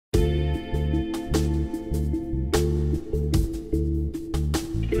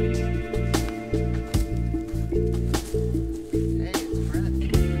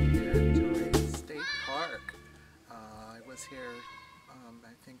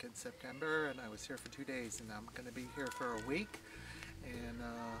Park in September, and I was here for 2 days, and I'm going to be here for a week, and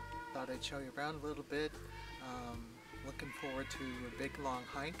thought I'd show you around a little bit. Looking forward to a big long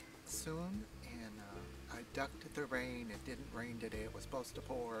hike soon, and I ducked the rain. It didn't rain today. It was supposed to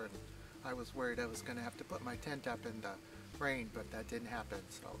pour, and I was worried I was going to have to put my tent up in the rain, but that didn't happen,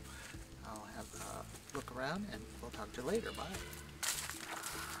 so I'll have a look around, and we'll talk to you later. Bye.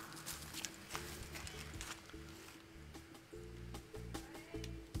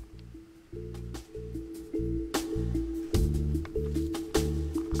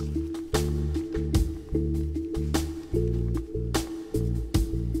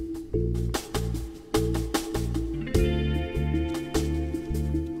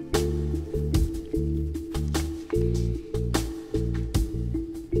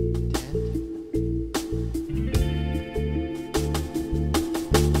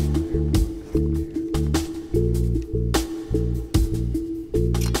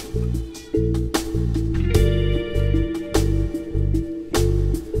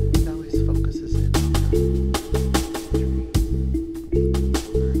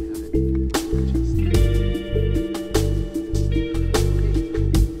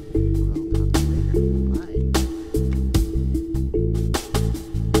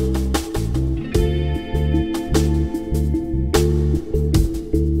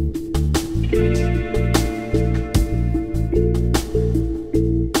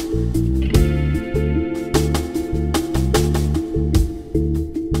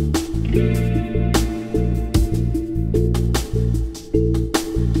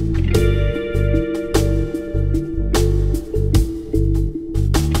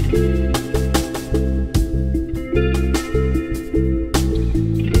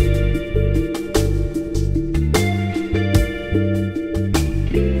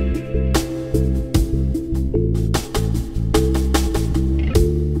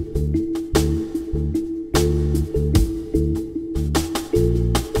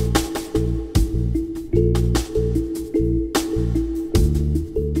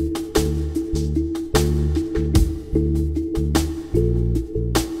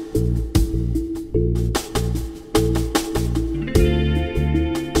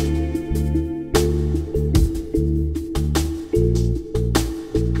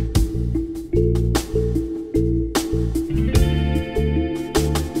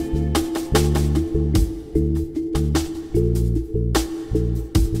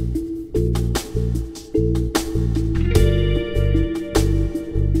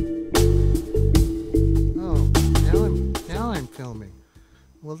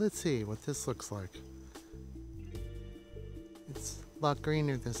 Well, let's see what this looks like. It's a lot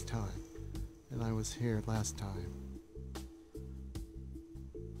greener this time than I was here last time.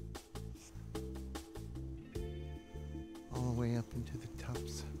 All the way up into the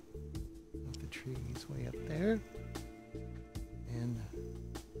tops of the trees way up there. And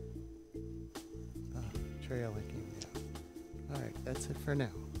the trail I came down. Alright, that's it for now.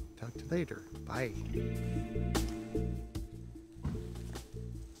 Talk to you later. Bye.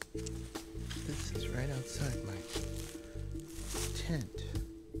 This is right outside my tent.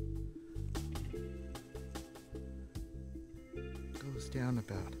 Goes down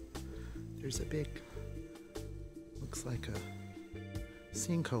about. There's a big, looks like a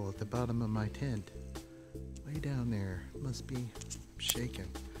sinkhole at the bottom of my tent. Way down there. Must be shaken.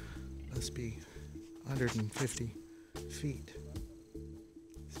 Must be 150 feet.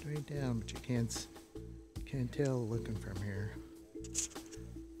 Straight down, but you can't tell looking from here.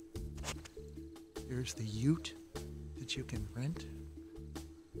 There's the ute that you can rent.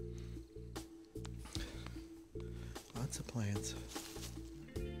 Lots of plants.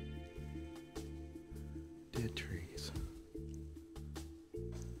 Dead trees.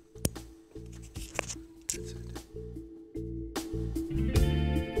 That's it.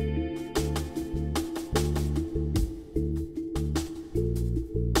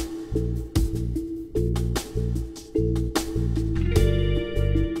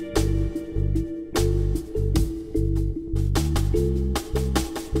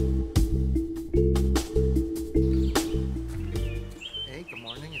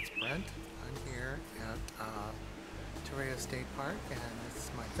 I'm here at Torreya State Park, and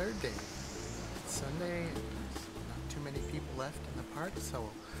it's my third day. It's Sunday, and there's not too many people left in the park, so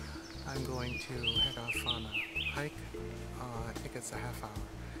I'm going to head off on a hike. I think it's a half hour,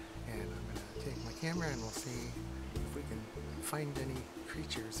 and I'm going to take my camera and we'll see if we can find any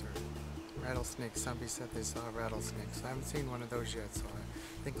creatures or rattlesnakes. Somebody said they saw rattlesnakes. I haven't seen one of those yet, so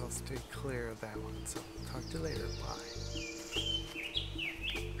I think I'll stay clear of that one. So talk to you later. Bye.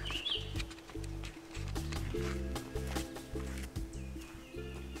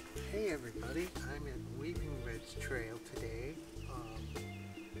 everybody, I'm at Weeping Ridge Trail today.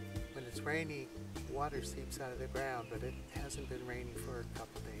 When it's rainy, water seeps out of the ground, but it hasn't been raining for a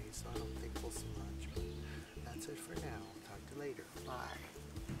couple days, so I don't think we'll see much. But that's it for now. Talk to you later. Bye.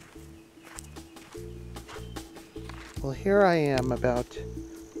 Well, here I am about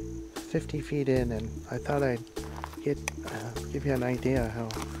 50 feet in, and I thought I'd give you an idea how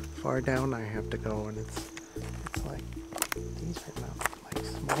far down I have to go, and it's like these are not like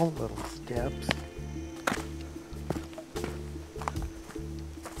small little steps.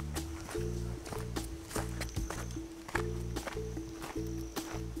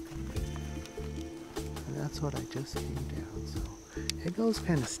 And that's what I just came down, so it goes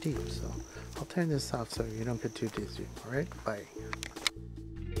kind of steep, so I'll turn this off so you don't get too dizzy. Alright, bye.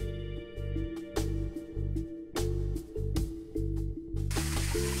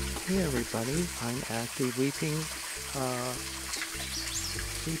 Hey everybody, I'm at the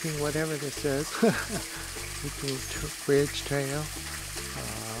Weeping whatever this is, Weeping Ridge Trail,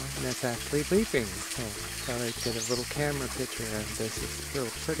 and it's actually weeping, so I thought I'd get a little camera picture of this. It's real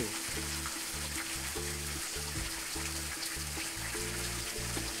pretty.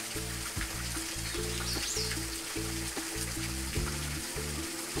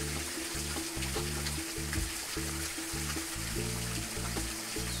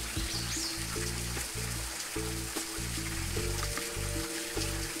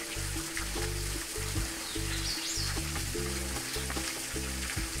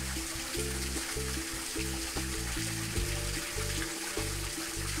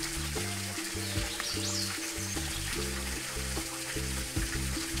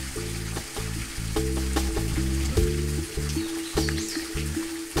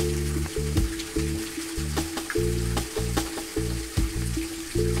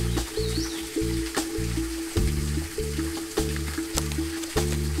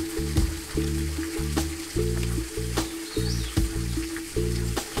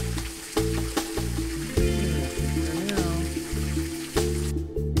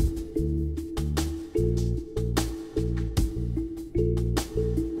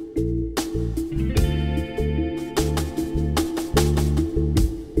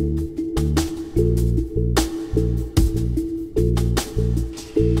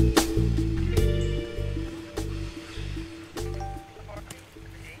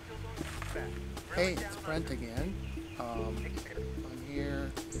 Hey, it's Brent again. I'm here,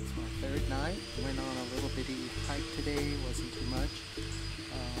 it's my third night. Went on a little bitty hike today, wasn't too much.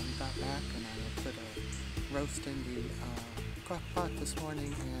 Got back and I put a roast in the crock pot this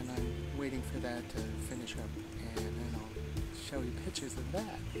morning, and I'm waiting for that to finish up, and then I'll show you pictures of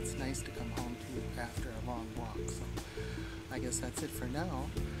that. It's nice to come home to after a long walk, so I guess that's it for now,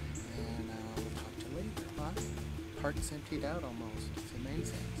 and we'll talk to you later. Bye. Park's emptied out almost. It's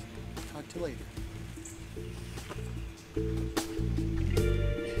amazing. So talk to you later.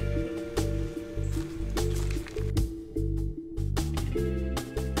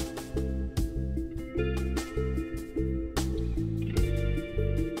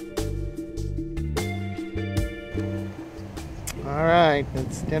 Alright,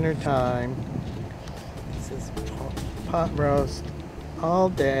 it's dinner time. This is pot roast all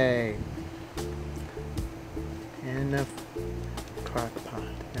day in a crock pot.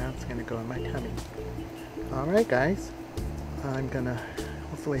 Now it's going to go in my tummy. Alright guys, I'm going to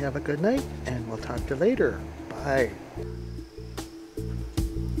hopefully have a good night, and we'll talk to you later. Bye.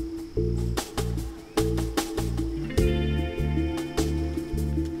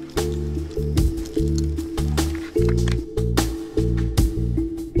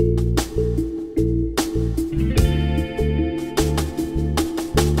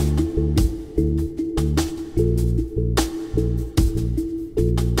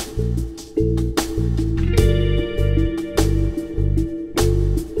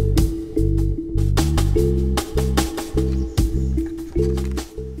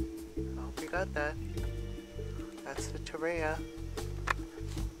 That's the Torreya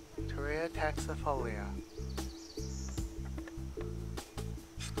taxifolia.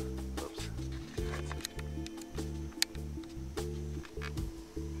 Oops. That's it.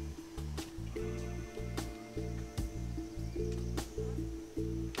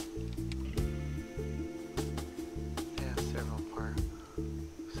 Yeah, several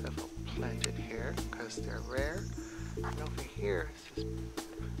planted here because they're rare. And over here is this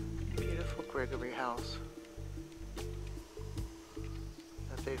beautiful Gregory house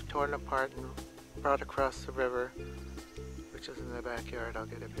that they've torn apart and brought across the river, which is in the backyard. I'll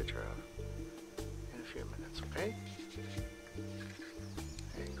get a picture of in a few minutes, okay?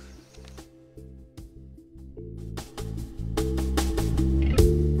 Thanks.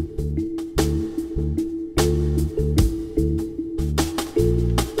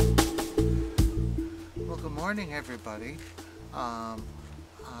 morning, everybody.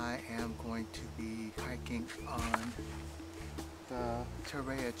 I am going to be hiking on the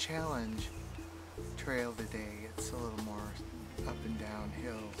Torreya Challenge trail today. It's a little more up and down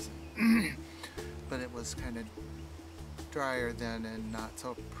hills, but it was kind of drier then and not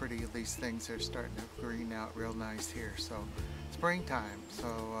so pretty. At least things are starting to green out real nice here. So springtime. So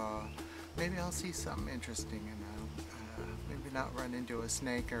maybe I'll see something interesting, and maybe not run into a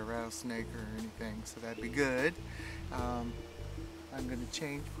snake or a rattlesnake or anything. So that'd be good. I'm going to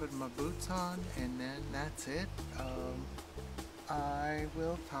change, put my boots on, and then that's it. I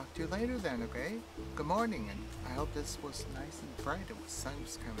will talk to you later then, okay? Good morning, and I hope this was nice and bright and the sun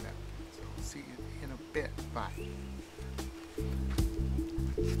was coming up. So I'll see you in a bit. Bye.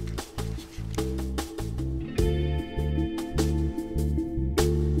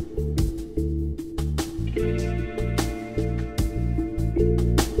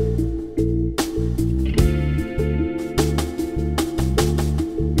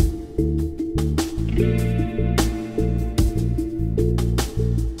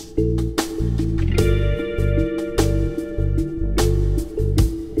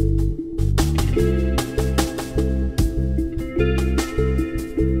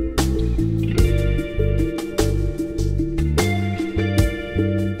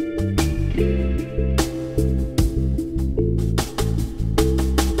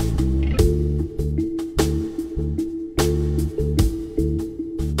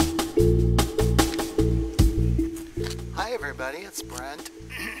 It's Brent.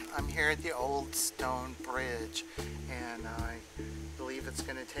 I'm here at the old stone bridge, and I believe it's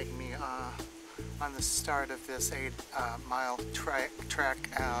going to take me on the start of this 8-mile trek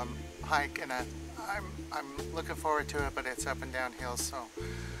hike, and I'm looking forward to it, but it's up and down hills, so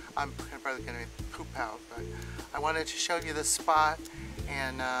I'm probably going to poop out. But I wanted to show you this spot,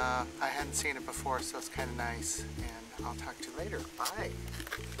 and I hadn't seen it before, so it's kind of nice, and I'll talk to you later. Bye.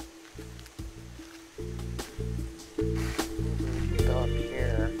 Up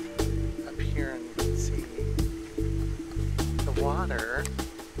here, and you can see the water.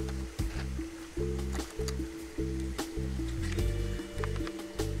 I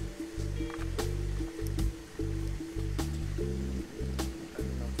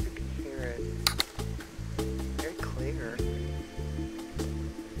don't know if you can hear it. Very clear.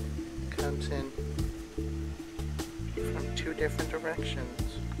 Comes in from 2 different directions.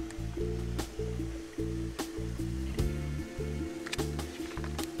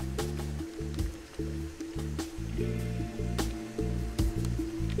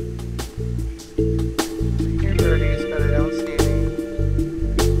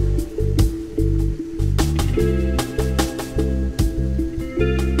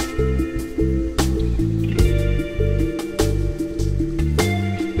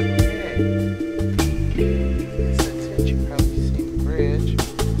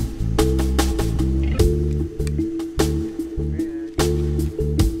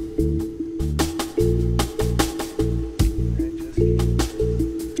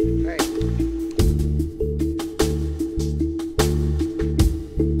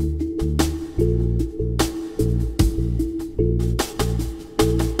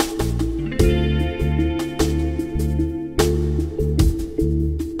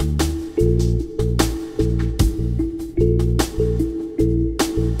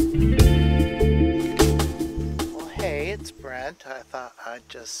 I thought I'd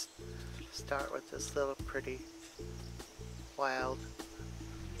just start with this little pretty wild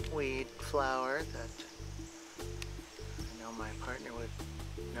weed flower that I know my partner would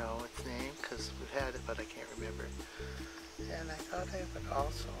know its name because we've had it, but I can't remember it. And I thought I would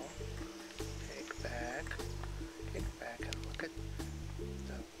also kick back and look at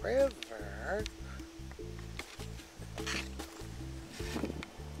the river.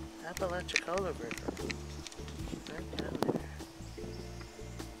 Apalachicola River. Right down there.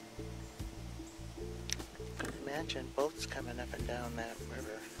 Imagine boats coming up and down that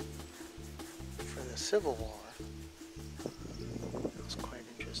river for the Civil War. It was quite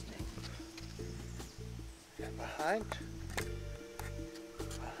interesting. And behind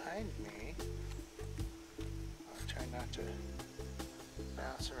me, I'll try not to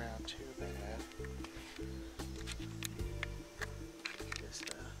bounce around too bad, is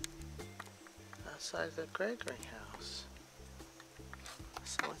outside the Gregory house.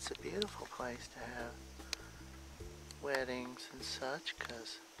 So it's a beautiful place to have weddings and such,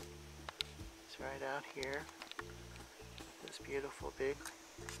 because it's right out here, this beautiful big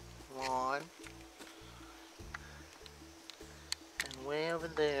lawn, and way over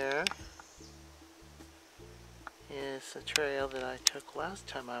there is the trail that I took last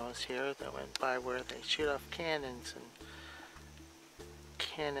time I was here that went by where they shoot off cannons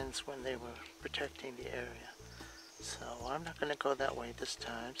when they were protecting the area. So I'm not going to go that way this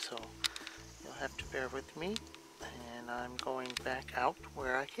time, so you'll have to bear with me, and I'm going back out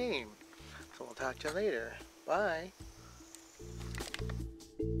where I came. So we'll talk to you later. Bye.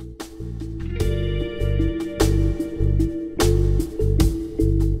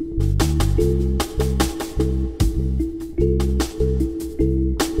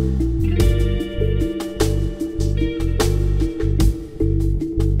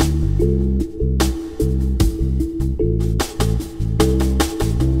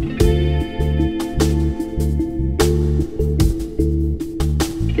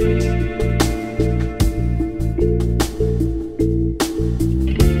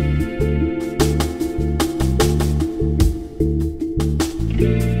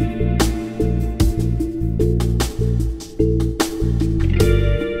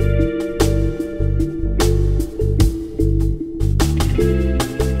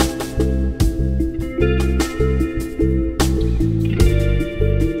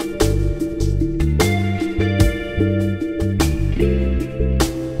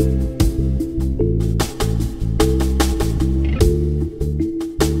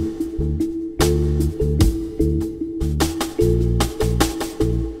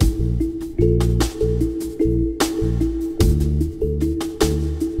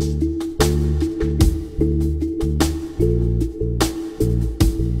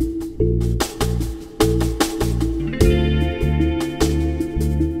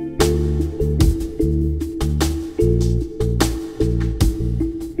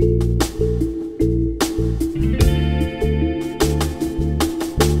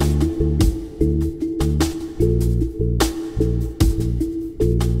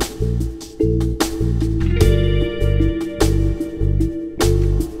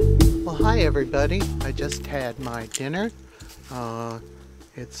 Everybody, I just had my dinner.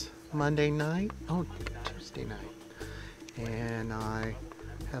 It's Monday night, Tuesday night, and I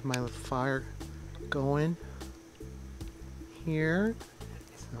have my fire going here,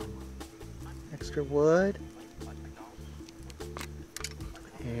 some extra wood,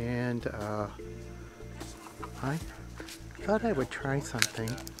 and I thought I would try something,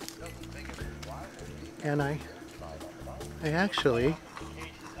 and I actually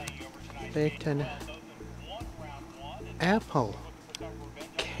baked an apple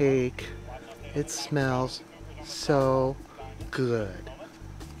cake. It smells so good,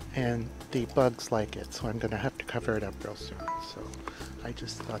 and the bugs like it, so I'm gonna have to cover it up real soon. So I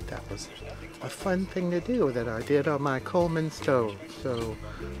just thought that was a fun thing to do that I did on my Coleman stove. So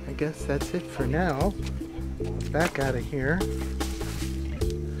I guess that's it for now. Back out of here.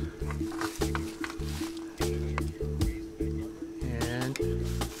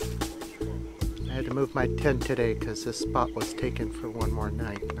 I had to move my tent today because this spot was taken for one more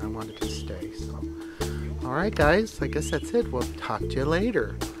night and I wanted to stay. So, alright guys, I guess that's it. We'll talk to you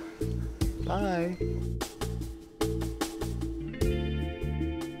later. Bye.